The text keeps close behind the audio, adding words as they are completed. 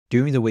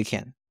During the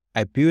weekend,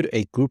 I built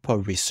a group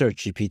of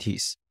research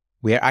GPTs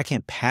where I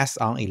can pass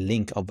on a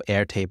link of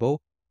Airtable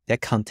that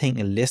contain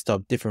a list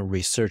of different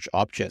research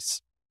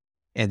objects,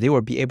 and they will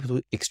be able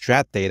to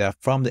extract data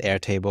from the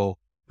Airtable,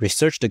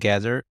 research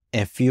together,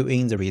 and fill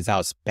in the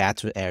results back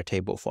to the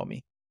Airtable for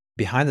me.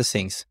 Behind the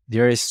scenes,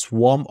 there is a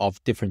swarm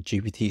of different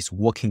GPTs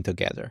working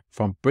together,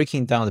 from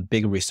breaking down the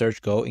big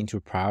research goal into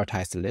a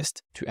prioritized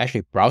list, to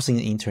actually browsing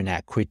the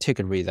internet, critique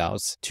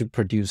results to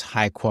produce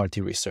high-quality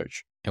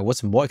research. And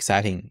what's more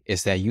exciting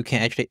is that you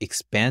can actually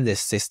expand this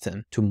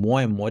system to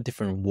more and more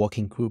different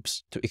working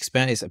groups to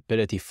expand its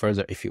ability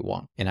further if you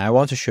want. And I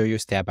want to show you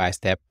step by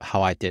step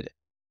how I did it.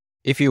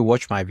 If you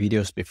watched my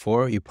videos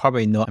before, you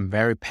probably know I'm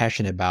very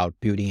passionate about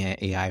building an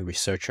AI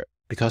researcher,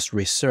 because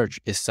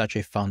research is such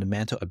a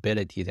fundamental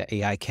ability that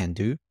AI can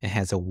do and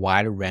has a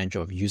wide range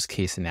of use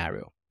case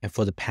scenario. And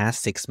for the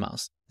past 6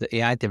 months, the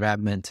AI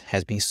development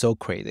has been so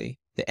crazy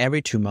that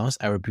every 2 months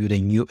I will build a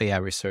new AI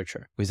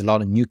researcher with a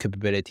lot of new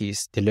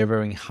capabilities,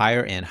 delivering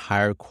higher and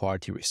higher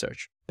quality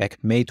research.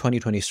 Back May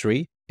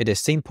 2023, it is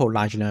a simple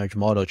large language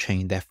model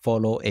chain that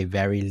follow a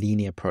very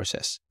linear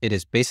process. It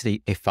is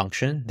basically a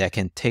function that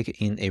can take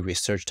in a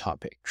research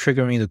topic,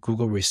 triggering the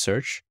Google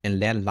research and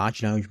let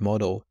large language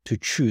model to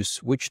choose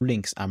which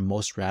links are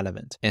most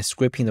relevant, and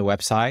scraping the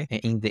website,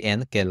 and in the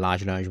end get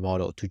large language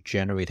model to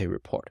generate a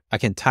report. I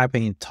can type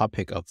in a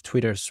topic of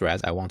Twitter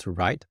threads I want to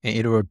write, and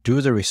it will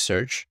do the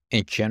research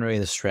and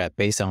generate a thread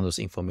based on those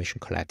information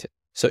collected.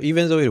 So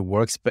even though it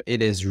works, but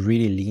it is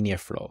really linear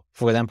flow.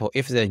 For example,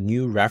 if there's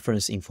new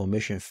reference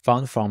information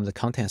found from the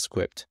content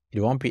script, it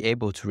won't be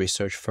able to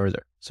research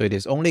further. So it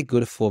is only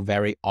good for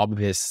very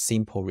obvious,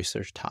 simple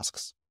research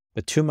tasks.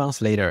 But 2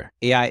 months later,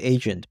 AI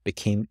agent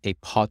became a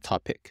hot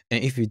topic.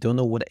 And if you don't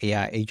know what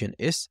AI agent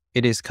is,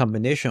 it is a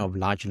combination of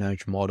large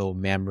language model,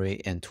 memory,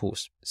 and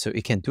tools. So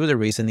it can do the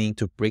reasoning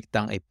to break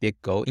down a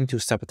big goal into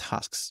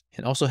subtasks,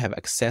 and also have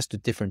access to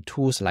different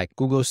tools like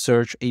Google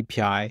Search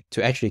API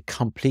to actually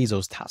complete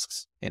those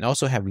tasks, and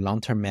also have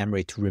long-term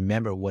memory to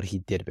remember what he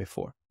did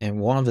before. And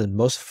one of the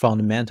most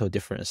fundamental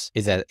difference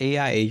is that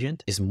AI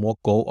agent is more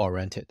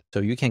goal-oriented. So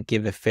you can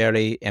give a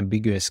fairly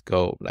ambiguous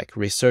goal, like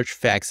research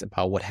facts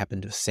about what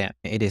happened to Sam.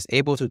 And it is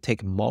able to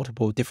take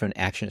multiple different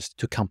actions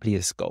to complete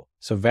this goal.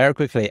 So very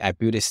quickly, I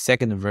built a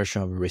second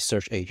version of a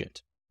research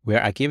agent,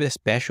 where I give it a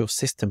special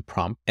system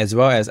prompt, as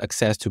well as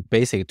access to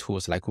basic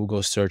tools like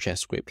Google Search and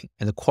scraping.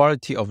 And the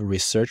quality of the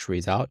research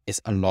result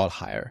is a lot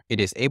higher.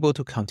 It is able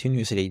to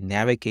continuously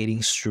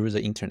navigating through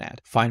the internet,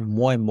 find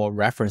more and more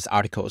reference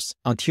articles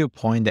until a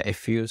point that it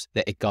feels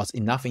that it got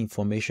enough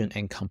information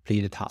and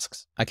complete the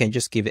tasks. I can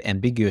just give it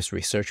ambiguous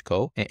research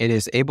goal, and it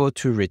is able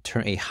to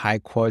return a high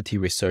quality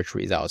research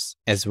results,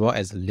 as well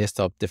as a list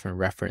of different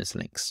reference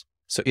links.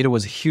 So it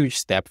was a huge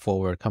step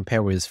forward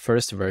compared with its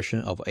first version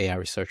of AI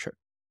researcher.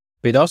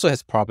 But it also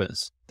has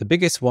problems. The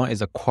biggest one is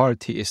the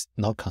quality is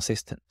not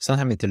consistent.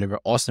 Sometimes it delivers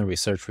awesome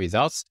research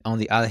results. On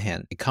the other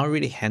hand, it can't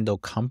really handle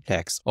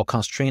complex or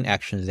constrained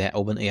actions that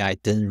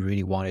OpenAI didn't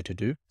really want it to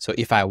do. So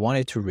if I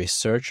wanted to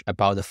research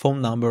about the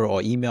phone number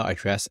or email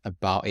address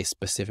about a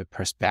specific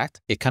prospect,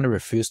 it kind of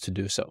refused to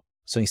do so.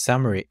 So in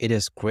summary, it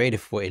is great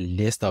for a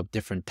list of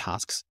different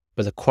tasks,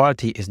 but the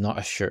quality is not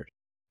assured.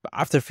 But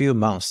after a few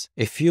months,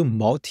 a few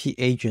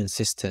multi-agent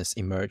systems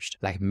emerged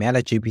like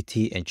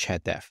MetaGPT and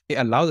ChatDev. It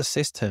allowed the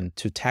system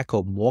to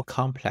tackle more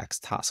complex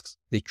tasks.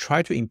 They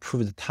try to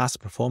improve the task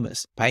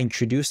performance by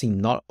introducing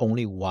not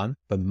only one,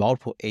 but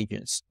multiple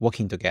agents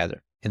working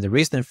together. And the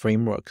recent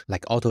framework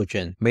like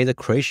Autogen made the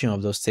creation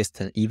of those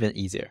systems even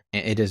easier.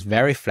 And it is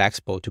very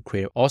flexible to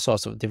create all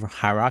sorts of different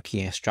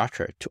hierarchy and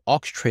structure to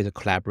orchestrate the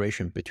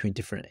collaboration between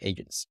different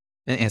agents.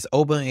 And as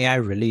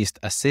OpenAI released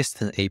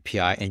Assistant API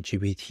and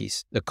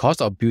GPTs, the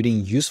cost of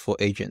building useful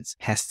agents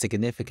has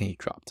significantly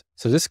dropped.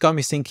 So this got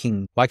me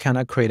thinking, why can't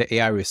I create an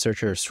AI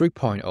Researcher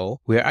 3.0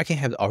 where I can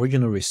have the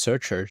original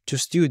researcher to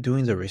still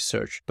doing the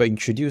research, but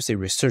introduce a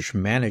research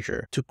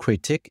manager to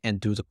critique and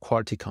do the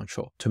quality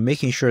control, to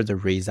making sure the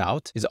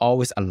result is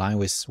always aligned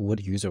with what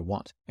the user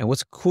wants. And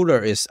what's cooler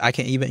is I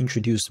can even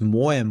introduce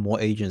more and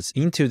more agents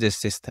into this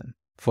system.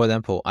 For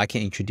example, I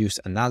can introduce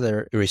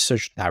another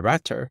research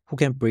director who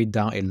can break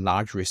down a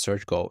large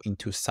research goal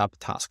into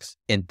subtasks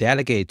and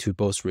delegate to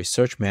both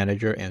research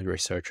manager and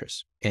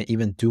researchers, and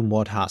even do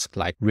more tasks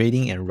like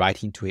reading and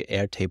writing to an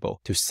Airtable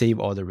to save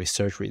all the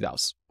research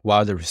results,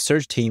 while the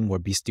research team will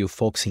be still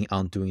focusing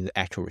on doing the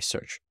actual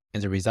research.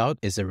 And the result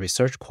is the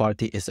research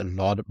quality is a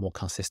lot more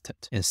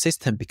consistent, and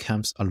system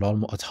becomes a lot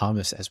more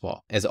autonomous as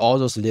well, as all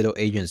those little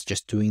agents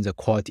just doing the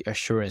quality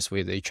assurance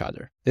with each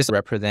other. This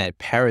represents a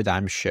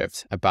paradigm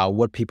shift about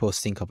what people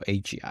think of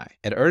AGI.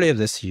 And earlier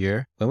this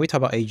year, when we talk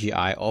about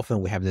AGI,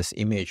 often we have this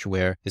image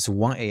where this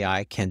one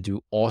AI can do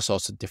all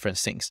sorts of different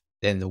things.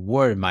 Then the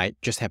world might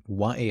just have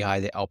one AI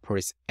that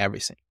operates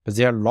everything. But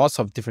there are lots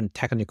of different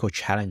technical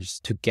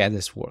challenges to get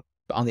this work.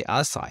 But on the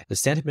other side, the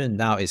sentiment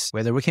now is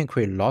whether we can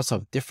create lots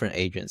of different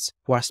agents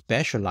who are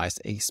specialized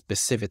in a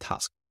specific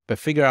task, but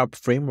figure out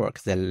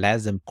frameworks that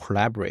let them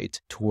collaborate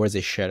towards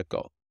a shared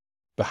goal.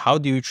 But how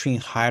do you train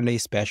highly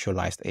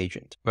specialized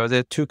agent? Well,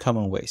 there are two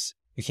common ways.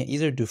 You can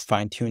either do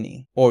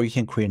fine-tuning or you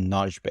can create a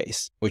knowledge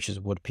base, which is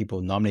what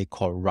people normally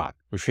call RAG,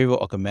 Retrieval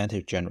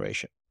Augmented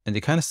Generation. And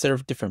they kind of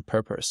serve different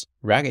purpose.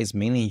 RAG is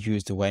mainly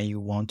used when you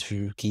want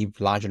to give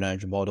large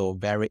language model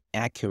very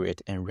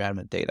accurate and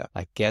relevant data,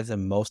 like get the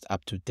most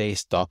up-to-date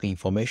stock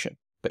information.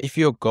 But if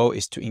your goal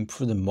is to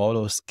improve the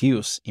model's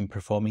skills in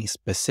performing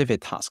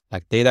specific tasks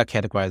like data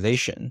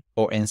categorization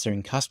or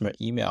answering customer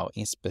email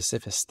in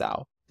specific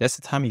style, that's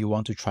the time you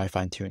want to try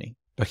fine-tuning.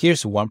 But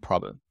here's one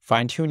problem.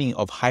 Fine-tuning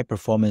of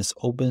high-performance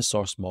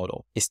open-source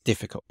model is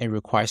difficult and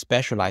requires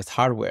specialized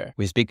hardware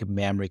with big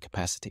memory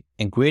capacity.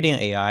 And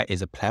Gradient AI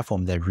is a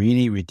platform that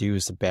really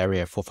reduces the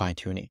barrier for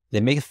fine-tuning.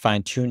 They make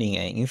fine-tuning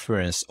and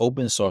inference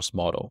open-source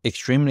model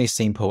extremely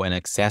simple and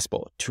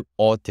accessible to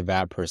all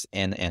developers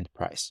and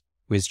enterprise.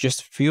 With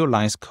just few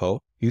lines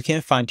code, you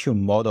can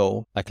fine-tune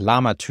model like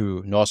Llama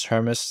 2, North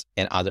Hermes,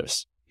 and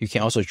others. You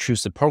can also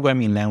choose the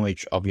programming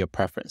language of your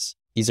preference,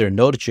 either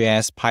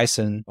Node.js,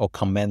 Python, or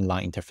command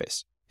line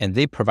interface. And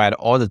they provide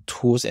all the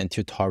tools and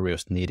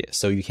tutorials needed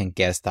so you can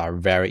get started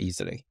very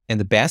easily. And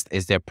the best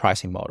is their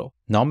pricing model.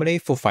 Normally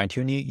for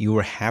fine-tuning, you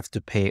will have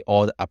to pay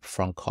all the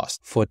upfront costs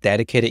for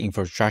dedicated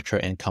infrastructure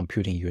and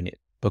computing unit.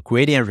 But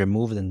Gradient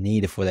removes the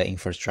need for that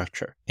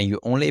infrastructure, and you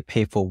only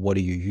pay for what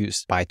you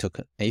use by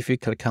token. And if you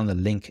click on the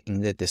link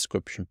in the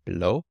description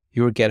below,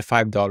 you will get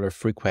 $5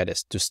 free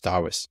credits to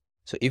start with.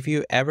 So if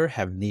you ever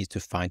have needs to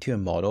fine-tune a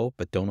model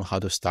but don't know how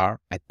to start,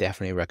 I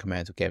definitely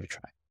recommend to give it a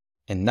try.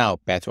 And now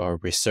back to our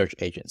research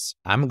agents.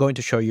 I'm going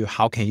to show you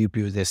how can you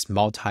build this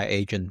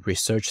multi-agent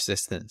research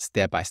system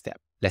step by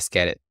step. Let's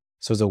get it.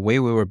 So the way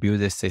we will build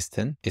this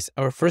system is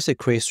first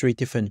create 3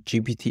 different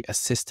GPT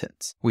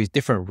assistants with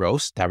different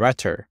roles: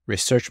 director,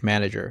 research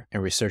manager,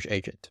 and research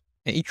agent.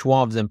 And each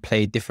one of them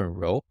play a different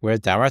role, where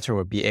director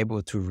will be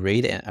able to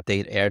read and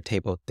update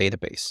Airtable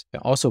database,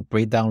 and also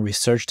break down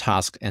research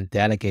tasks and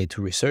delegate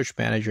to research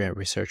manager and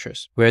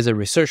researchers, whereas the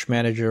research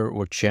manager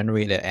will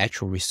generate an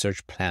actual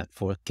research plan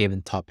for a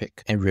given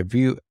topic and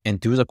review and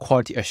do the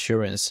quality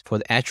assurance for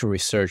the actual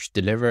research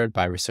delivered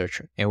by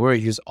researcher. And we'll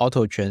use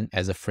Autogen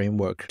as a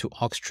framework to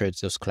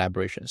orchestrate those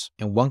collaborations.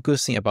 And one good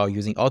thing about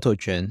using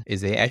Autogen is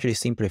they actually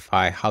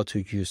simplify how to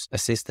use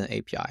Assistant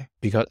API,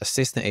 because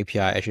Assistant API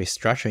actually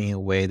structured in a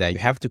way that you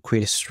have to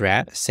create a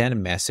thread, send a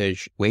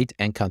message, wait,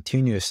 and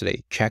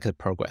continuously check the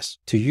progress.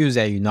 To use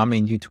that, you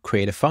normally need to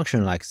create a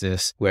function like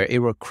this, where it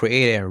will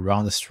create and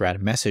run the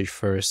thread message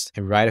first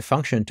and write a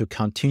function to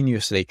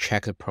continuously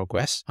check the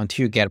progress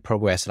until you get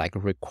progress like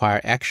require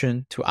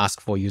action to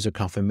ask for user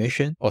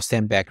confirmation or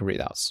send back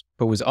results.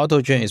 But with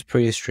Autogen, it's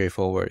pretty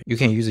straightforward. You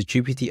can use a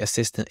GPT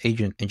assistant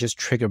agent and just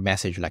trigger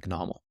message like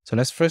normal. So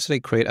let's firstly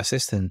create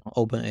assistant on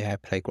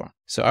OpenAI Playground.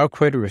 So I'll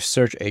create a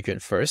research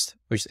agent first,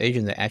 which is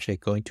agent that actually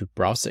going to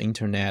browse the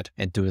internet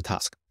and do the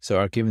task. So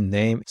I'll give a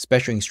name,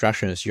 special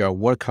instructions. You're a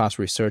world-class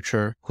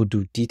researcher who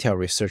do detailed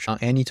research on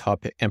any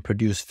topic and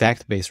produce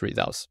fact-based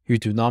results. You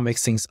do not make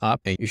things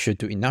up, and you should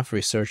do enough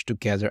research to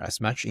gather as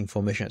much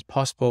information as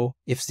possible.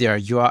 If there are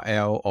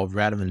URL or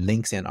relevant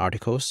links and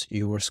articles,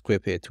 you will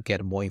scrape it to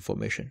get more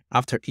information.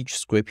 After each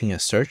scraping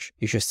and search,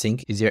 you should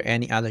think, is there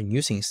any other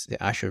new things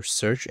that I should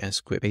search and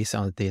scrape based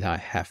on the data I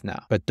have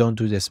now? But don't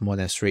do this more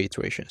than 3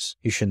 iterations.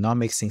 You should not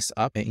make things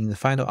up, and in the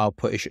final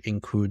output, it should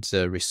include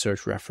the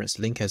research reference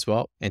link as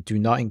well, and do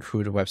not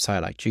include a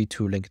website like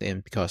G2,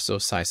 LinkedIn, because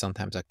those sites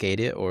sometimes are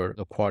gated or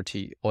the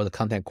quality or the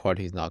content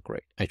quality is not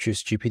great. I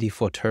choose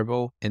GPT-4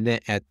 Turbo and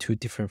then add 2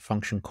 different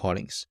function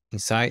callings.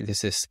 Inside,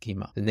 this is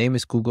schema. The name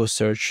is Google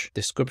search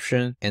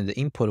description, and the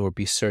input will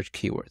be search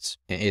keywords,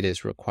 and it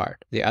is required.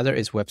 The other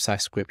is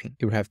website scripting.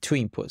 You will have 2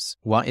 inputs.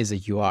 One is the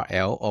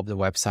URL of the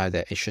website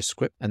that it should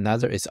script.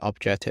 Another is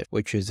objective,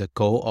 which is the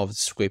goal of the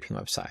scraping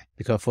website.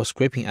 Because for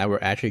scraping, I will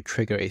actually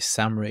trigger a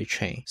summary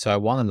chain. So I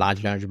want a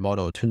large language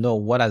model to know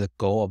what are the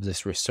goal of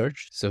this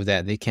research so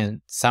that they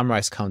can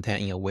summarize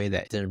content in a way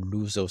that doesn't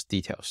lose those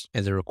details.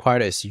 And the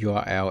required is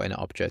URL and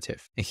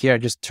objective. And here I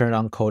just turn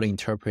on code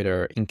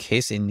interpreter in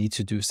case it needs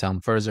to do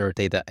some further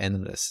data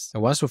analysis.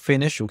 And once we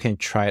finish, we can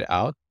try it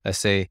out. Let's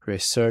say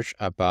research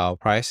about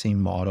pricing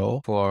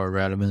model for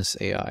relevance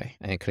AI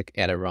and click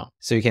add a run.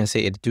 So you can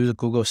see it do the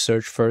Google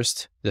search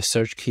first. The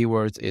search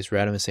keywords is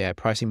relevance AI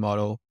pricing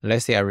model.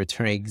 Let's say I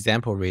return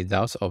example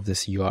results of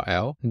this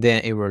URL.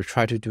 Then it will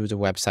try to do the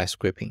website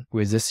scraping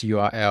with this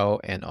URL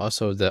and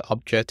also the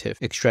objective,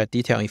 extract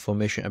detailed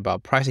information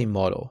about pricing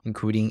model,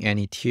 including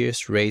any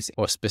tiers, rates,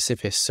 or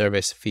specific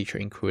service feature,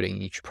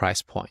 including each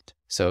price point.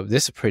 So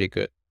this is pretty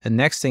good. The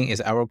next thing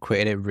is our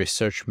creative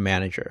research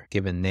manager,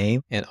 give a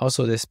name and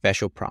also this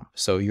special prompt.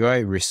 So you are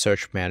a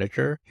research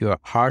manager, you are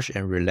harsh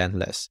and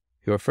relentless.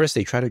 You will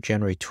firstly try to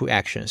generate 2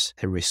 actions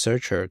the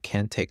researcher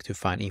can take to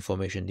find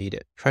information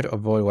needed. Try to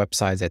avoid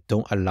websites that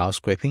don't allow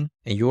scraping,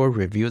 and you will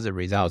review the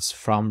results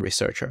from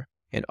researcher.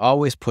 And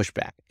always push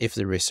back if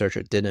the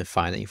researcher didn't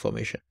find the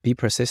information. Be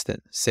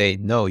persistent. Say,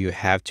 no, you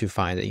have to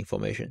find the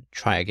information.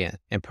 Try again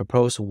and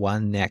propose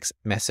one next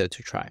method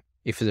to try.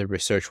 if the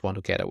researcher want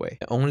to get away.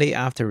 Only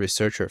after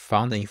researcher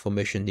found the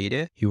information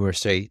needed, you will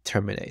say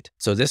terminate.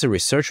 So this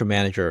researcher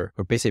manager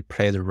will basically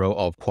play the role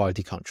of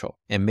quality control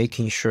and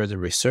making sure the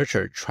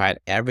researcher tried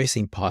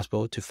everything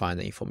possible to find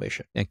the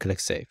information, and click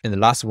save. And the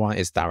last one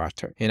is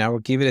director. And I will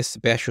give it a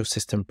special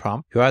system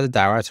prompt. You are the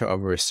director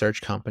of a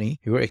research company.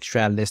 You will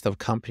extract a list of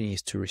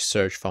companies to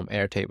research from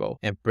Airtable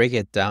and break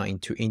it down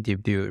into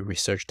individual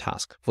research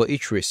tasks. For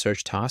each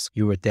research task,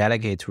 you will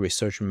delegate to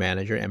research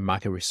manager and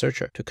market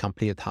researcher to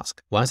complete the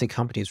task. Once a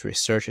company's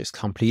research is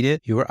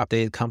completed, you will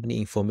update company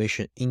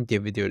information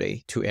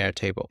individually to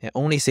Airtable and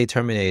only say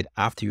terminate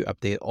after you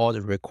update all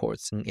the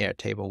records in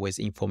Airtable with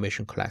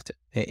information collected.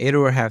 And it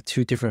will have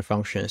two different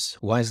functions.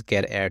 One is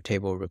get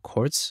Airtable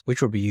records,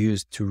 which will be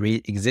used to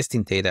read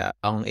existing data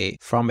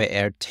from an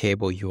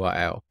Airtable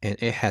URL, and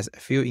it has a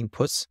few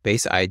inputs: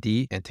 base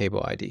ID and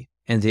table ID.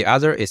 And the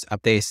other is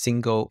update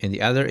single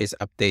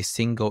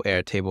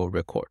Airtable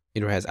record.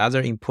 It has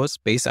other inputs: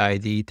 base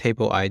ID,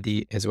 table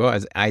ID, as well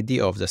as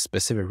ID of the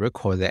specific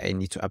record that I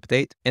need to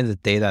update and the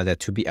data that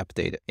to be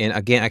updated. And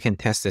again, I can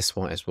test this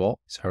one as well.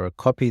 So I will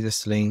copy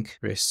this link,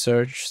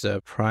 research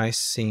the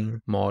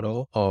pricing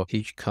model of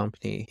each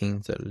company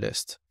in the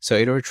list. So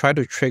it will try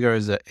to trigger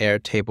the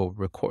Airtable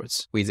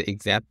records with the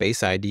exact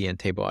base ID and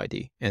table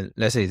ID. And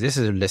let's say this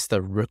is a list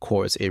of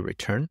records it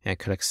returned, and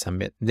click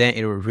submit. Then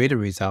it will read the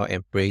result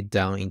and break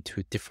down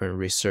into different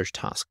research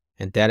tasks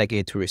and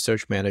delegate to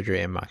research manager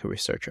and market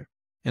researcher.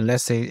 And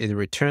let's say it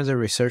returns the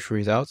research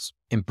results,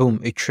 and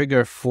boom, it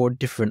triggers 4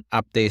 different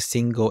update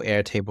single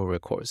Airtable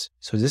records.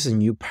 So this is a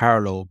new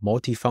parallel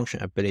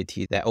multi-function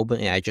ability that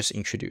OpenAI just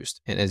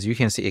introduced. And as you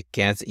can see, it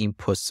gets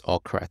inputs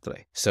all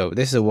correctly. So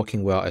this is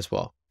working well as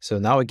well. So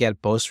now we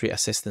get both 3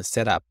 assistants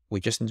set up.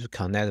 We just need to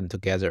connect them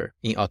together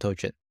in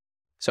Autogen.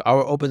 So I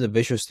will open the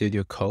Visual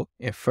Studio Code,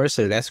 and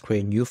firstly, let's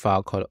create a new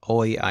file called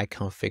OAI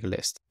config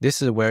list.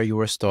 This is where you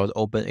will store the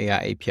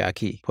OpenAI API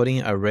key,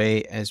 putting an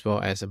array as well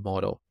as a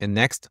model. And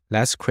next,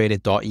 let's create a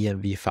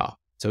 .env file.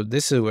 So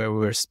this is where we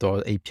will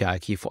store the API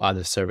key for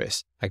other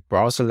service, like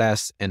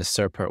browserless and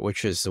Serper,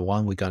 which is the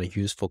one we're going to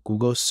use for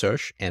Google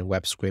search and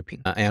web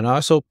scraping. And I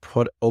also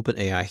put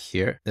OpenAI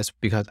here. That's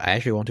because I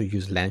actually want to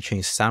use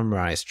LangChain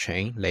summarize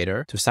chain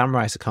later to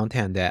summarize the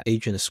content that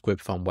agent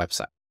script from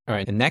website. All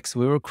right, and next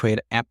we will create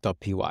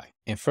app.py.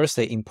 And first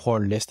they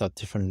import a list of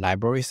different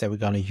libraries that we're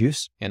going to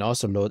use, and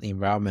also load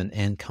environment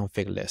and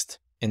config list.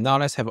 And now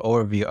let's have an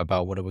overview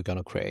about what we're going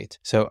to create.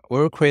 So we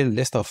will create a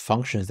list of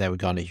functions that we're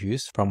going to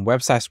use from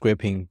website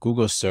scraping,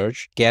 Google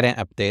search, get and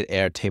update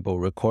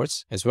Airtable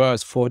records, as well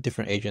as 4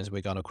 different agents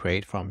we're going to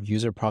create from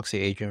user proxy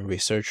agent,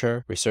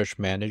 researcher, research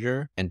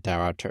manager, and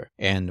director.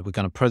 And we're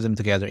going to put them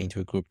together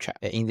into a group chat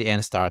and in the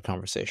end start a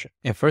conversation.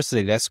 And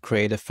firstly, let's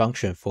create a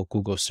function for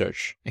Google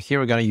search. And here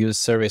we're going to use a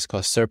service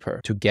called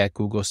Serper to get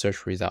Google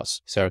search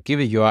results. So I'll give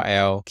a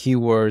URL,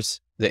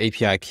 keywords, the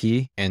API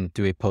key, and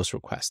do a post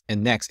request.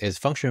 And next is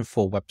function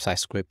for website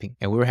scraping.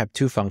 And we will have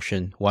 2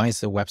 functions. One is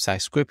the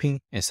website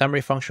scraping, and summary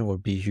function will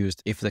be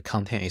used if the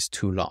content is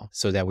too long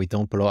so that we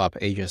don't blow up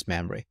agent's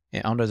memory.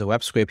 And under the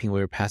web scraping,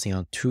 we're passing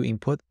on 2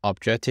 input,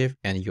 objective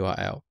and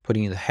URL,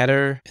 putting in the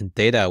header and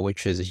data,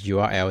 which is the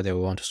URL that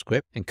we want to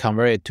scrape, and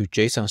convert it to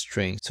JSON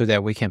string so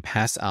that we can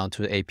pass on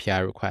to the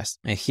API request.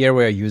 And here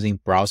we are using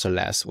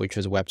browserless, which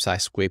is a website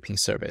scraping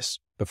service.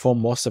 But for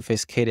more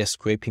sophisticated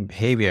scraping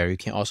behavior, you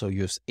can also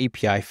use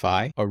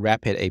API-Fi or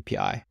Rapid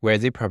API, where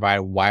they provide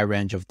a wide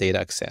range of data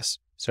access.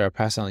 So I'll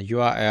pass on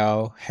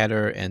URL,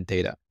 header, and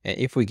data. And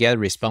if we get a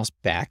response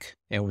back,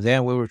 and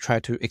then we will try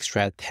to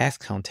extract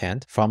text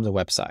content from the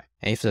website.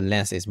 And if the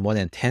length is more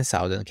than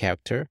 10,000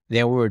 characters,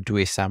 then we will do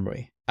a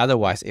summary.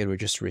 Otherwise, it will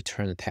just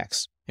return the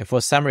text. And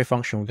for summary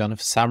function, we're going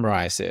to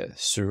summarize it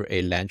through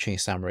a LangChain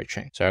summary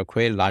chain. So I'll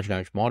create a large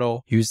language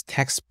model, use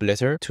text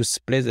splitter to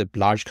split the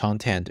large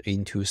content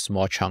into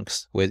small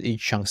chunks with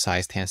each chunk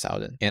size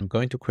 10,000. And I'm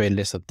going to create a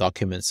list of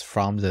documents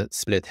from the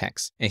split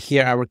text. And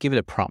here I will give it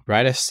a prompt,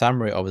 write a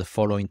summary of the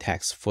following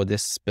text for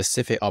this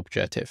specific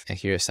objective. And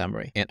here's a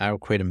summary. And I will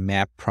create a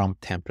map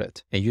prompt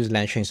template and use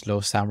LangChain's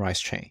low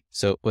summarize chain.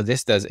 So what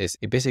this does is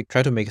it basically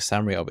try to make a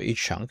summary of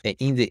each chunk and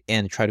in the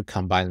end try to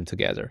combine them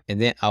together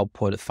and then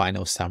output a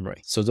final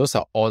summary. So those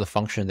are all the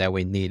functions that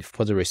we need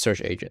for the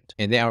research agent.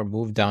 And then I'll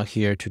move down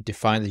here to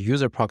define the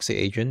user proxy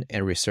agent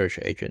and research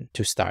agent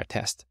to start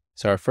test.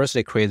 So I'll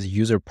firstly create the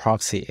user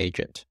proxy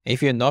agent.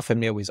 If you're not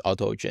familiar with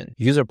Autogen,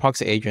 user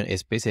proxy agent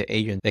is basically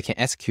an agent that can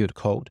execute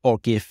code or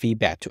give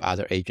feedback to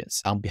other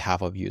agents on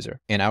behalf of user.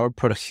 And I will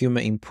put a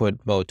human input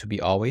mode to be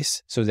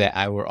always so that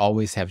I will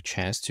always have a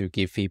chance to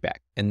give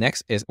feedback. And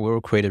next is we will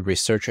create a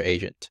researcher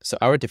agent. So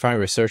I will define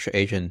researcher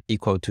agent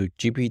equal to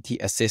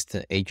GPT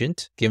assistant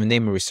agent, give a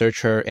name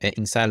researcher, and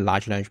inside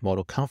large language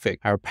model config,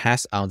 I will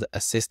pass on the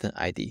assistant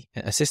ID.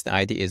 And assistant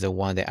ID is the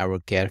one that I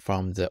will get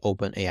from the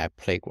OpenAI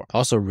playground.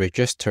 Also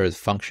register the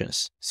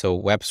functions. So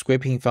web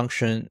scraping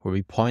function will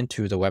be point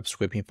to the web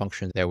scraping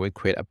function that we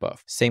create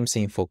above. Same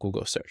thing for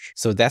Google search.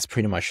 So that's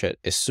pretty much it.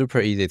 It's super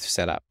easy to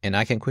set up and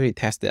I can quickly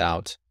test it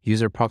out.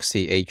 user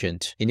proxy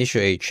agent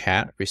initiate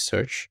chat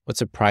research. What's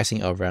the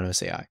pricing of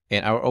Relevance AI?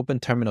 And our open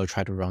terminal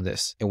try to run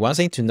this. And one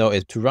thing to know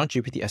is to run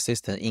GPT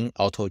Assistant in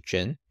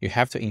Autogen, you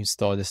have to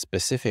install the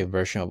specific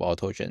version of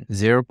Autogen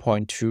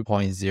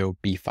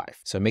 0.2.0b5.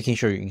 So making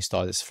sure you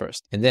install this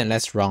first. And then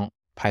let's run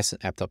Python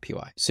app.py.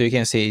 So you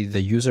can see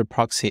the user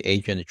proxy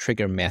agent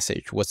trigger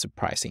message, what's the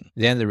pricing?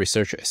 Then the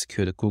researcher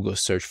execute the Google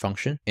search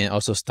function and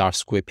also start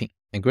scripting.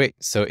 And great,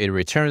 so it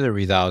returns the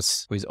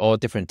results with all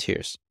different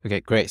tiers.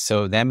 Okay, great.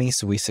 So that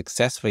means we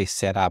successfully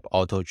set up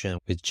Autogen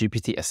with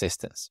GPT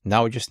assistants.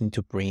 Now we just need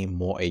to bring in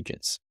more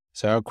agents.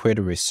 So I'll create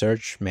a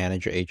research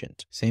manager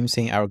agent. Same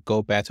thing, I'll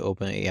go back to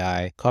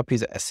OpenAI, copy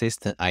the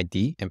assistant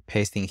ID and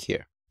paste in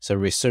here. So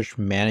research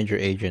manager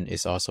agent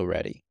is also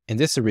ready. And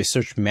this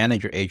research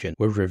manager agent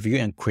will review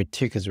and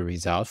critique the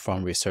results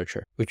from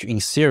researcher, which in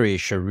theory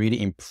should really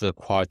improve the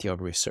quality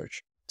of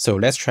research. So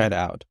let's try it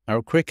out.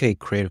 I'll quickly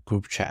create a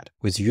group chat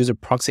with user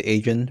proxy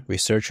agent,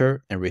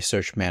 researcher, and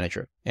research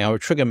manager. And I'll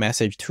trigger a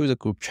message to the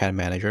group chat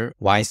manager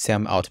why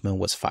Sam Altman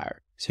was fired.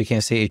 So you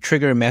can see it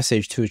trigger a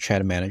message to the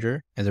chat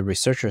manager and the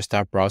researcher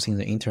start browsing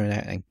the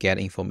internet and get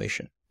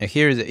information. And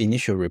here is the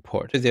initial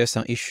report. There's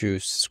some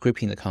issues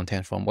scripting the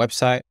content from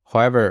website.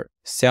 However,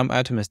 Sam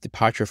Altman's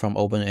departure from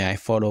OpenAI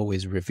followed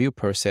with review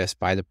process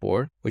by the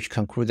board, which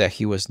concluded that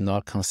he was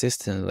not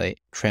consistently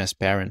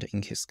transparent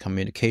in his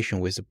communication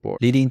with the board,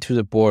 leading to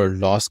the board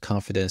lost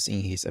confidence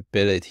in his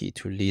ability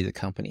to lead the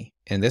company.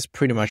 And that's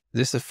pretty much,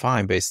 this is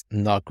fine, but it's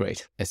not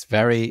great. It's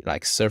very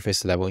like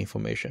surface level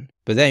information.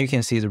 But then you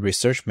can see the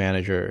research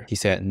manager, he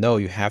said, no,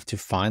 you have to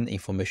find the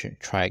information,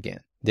 try again.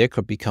 There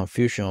could be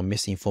confusion or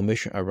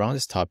misinformation around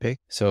this topic.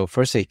 So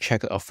firstly,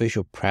 check the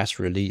official press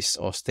release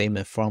or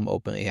statement from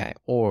OpenAI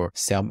or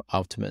Sam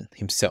Altman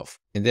himself.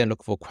 And then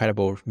look for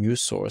credible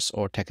news source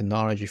or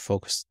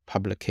technology-focused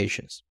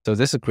publications. So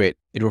this is great.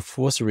 It will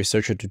force the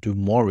researcher to do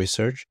more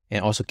research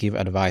and also give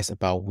advice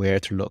about where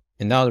to look.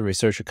 And now the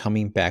researcher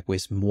coming back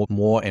with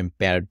more and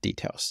better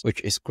details, which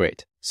is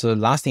great. So the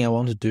last thing I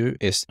want to do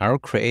is I'll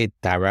create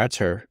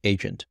director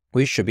agent.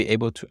 We should be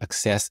able to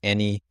access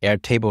any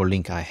Airtable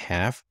link I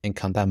have and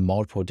conduct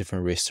multiple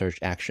different research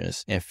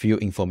actions and feed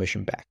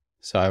information back.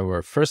 So I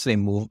will firstly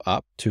move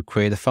up to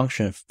create a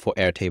function for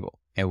Airtable.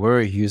 And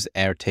we'll use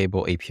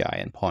Airtable API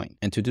endpoint.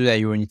 And to do that,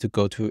 you will need to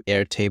go to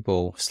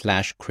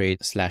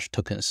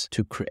Airtable/create/tokens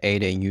to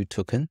create a new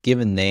token,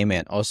 give a name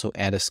and also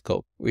add a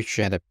scope, which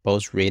should have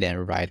both read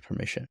and write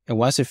permission. And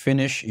once you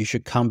finish, you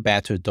should come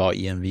back to the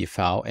 .env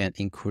file and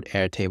include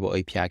Airtable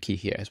API key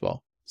here as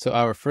well. So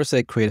I will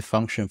firstly create a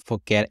function for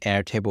get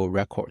Airtable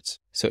records.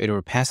 So it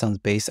will pass on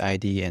base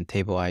ID and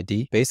table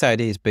ID. Base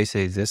ID is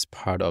basically this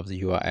part of the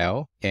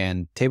URL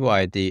and table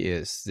ID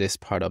is this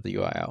part of the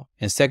URL.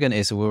 And second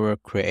is we will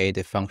create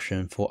a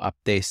function for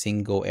update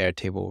single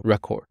Airtable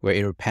record where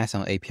it will pass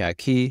on API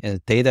key and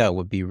the data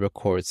will be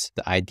records,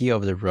 the ID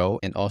of the row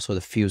and also the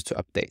fields to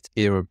update.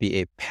 It will be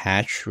a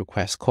patch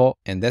request call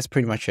and that's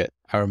pretty much it.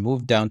 I will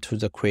move down to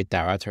the create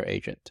director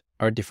agent.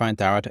 Or define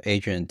director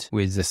agent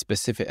with the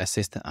specific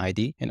assistant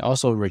ID and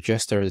also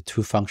register the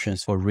two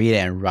functions for read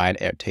and write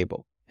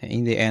Airtable. And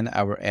in the end,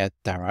 I will add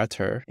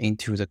director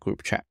into the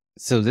group chat.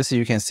 So this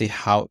you can see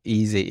how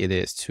easy it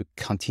is to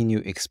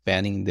continue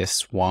expanding this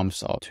swarm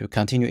of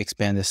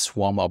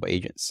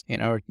agents.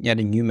 And I'll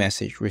add a new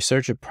message,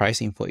 researcher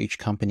pricing for each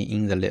company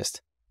in the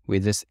list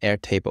with this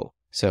Airtable.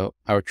 So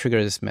I'll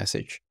trigger this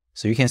message.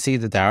 So you can see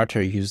the director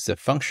used the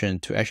function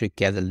to actually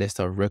get the list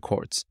of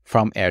records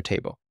from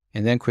Airtable.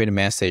 And then create a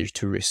message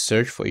to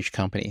research for each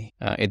company.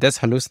 It does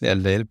hallucinate a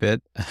little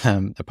bit.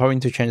 I probably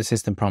need to change the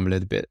system prompt a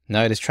little bit.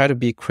 Now it is try to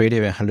be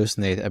creative and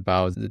hallucinate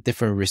about the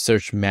different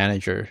research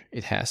manager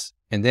it has.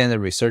 And then the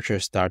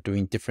researchers start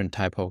doing different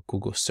type of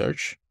Google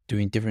search,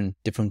 doing different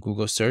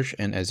Google search.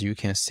 And as you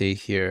can see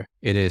here,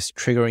 it is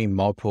triggering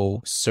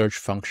multiple search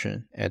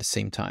function at the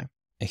same time.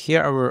 And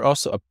here I will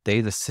also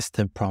update the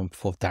system prompt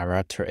for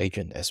director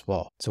agent as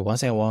well. So one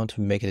thing I want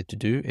to make it to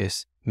do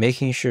is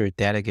making sure you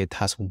delegate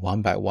tasks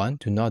one by one.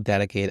 Do not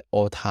delegate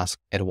all tasks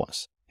at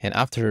once. And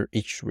after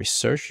each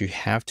research, you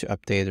have to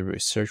update the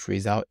research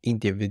result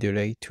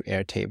individually to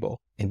Airtable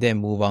and then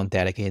move on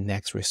delegate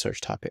next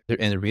research topic.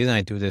 And the reason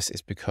I do this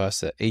is because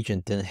the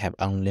agent didn't have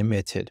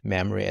unlimited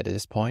memory at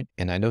this point.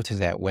 And I noticed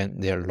that when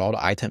there are a lot of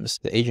items,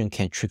 the agent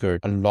can trigger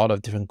a lot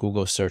of different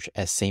Google search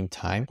at the same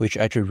time, which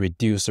actually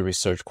reduce the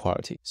research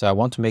quality. So I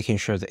want to make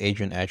sure the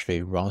agent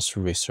actually runs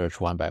through research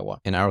one by one.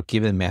 And I'll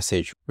give it a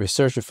message,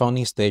 research the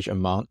funding stage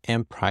amount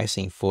and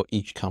pricing for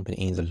each company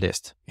in the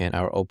list. And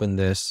I'll open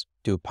this,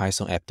 do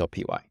Python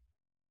app.py.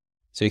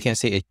 So you can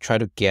see it try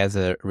to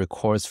gather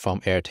records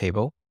from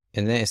Airtable.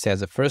 And then it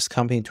says the first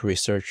company to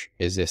research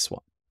is this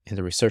one. And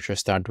the researcher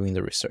start doing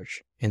the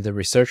research. And the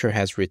researcher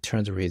has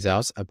returned the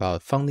results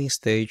about funding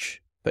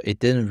stage, but it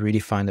didn't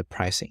really find the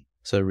pricing.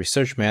 So the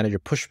research manager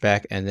pushed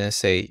back and then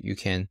say you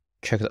can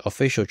check the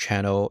official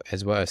channel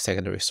as well as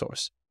secondary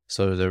source.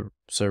 So the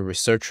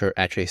researcher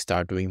actually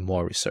start doing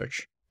more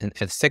research. And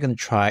at the second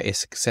try, it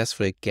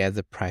successfully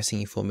gathered pricing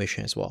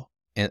information as well.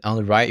 And on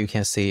the right, you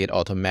can see it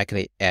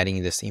automatically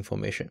adding this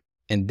information.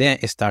 And then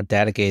it starts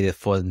dedicated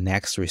for the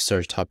next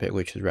research topic,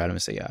 which is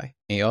Relevance AI.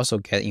 And you also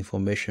get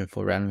information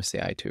for Relevance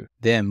AI too.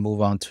 Then move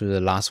on to the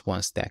last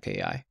one, Stack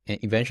AI, and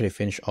eventually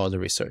finish all the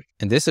research.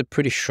 And this is a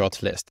pretty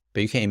short list,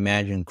 but you can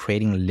imagine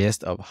creating a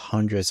list of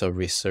hundreds of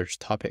research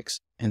topics.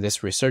 And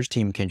this research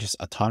team can just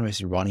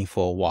autonomously running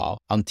for a while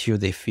until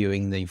they fill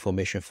in the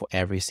information for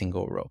every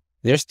single row.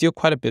 There's still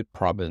quite a bit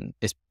problems.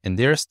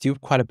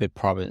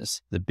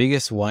 The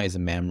biggest one is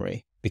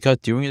memory. Because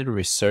during the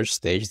research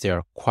stage, there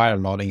are quite a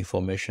lot of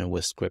information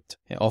with script,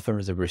 and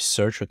often the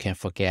researcher can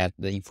forget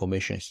the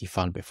information he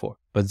found before.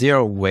 But there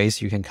are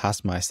ways you can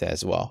customize that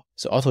as well.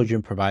 So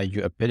Autogen provides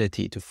you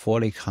ability to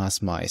fully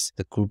customize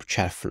the group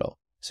chat flow.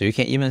 So you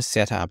can even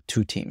set up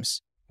 2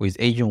 teams. With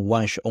Agent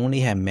 1 should only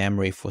have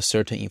memory for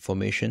certain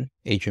information.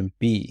 Agent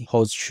B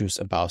holds truths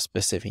about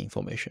specific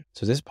information.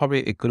 So this is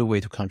probably a good way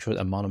to control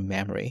the amount of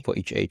memory for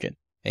each agent.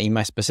 And in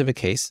my specific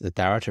case, the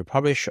director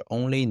probably should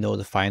only know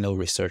the final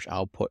research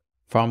output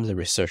from the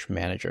research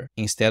manager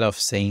instead of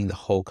seeing the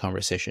whole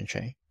conversation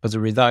chain. But the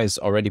result is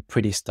already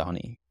pretty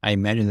stunning. I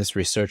imagine this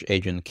research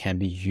agent can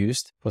be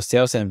used for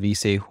sales and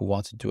VC who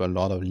want to do a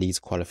lot of leads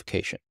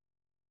qualification.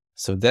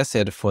 So that's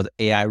it for the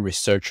AI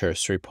Researcher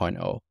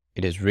 3.0.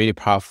 It is really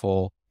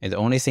powerful, and the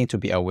only thing to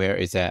be aware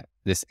is that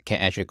this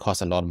can actually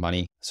cost a lot of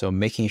money. So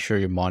making sure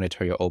you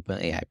monitor your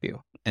OpenAI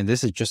bill. And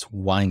this is just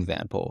one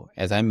example.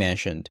 As I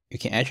mentioned, you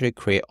can actually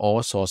create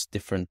all sorts of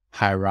different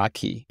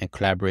hierarchy and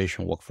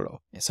collaboration workflow.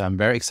 So I'm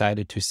very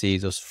excited to see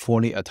those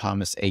fully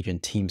autonomous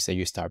agent teams that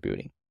you start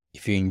building.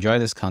 If you enjoy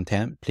this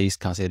content, please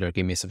consider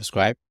giving me a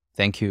subscribe.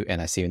 Thank you,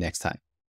 and I see you next time.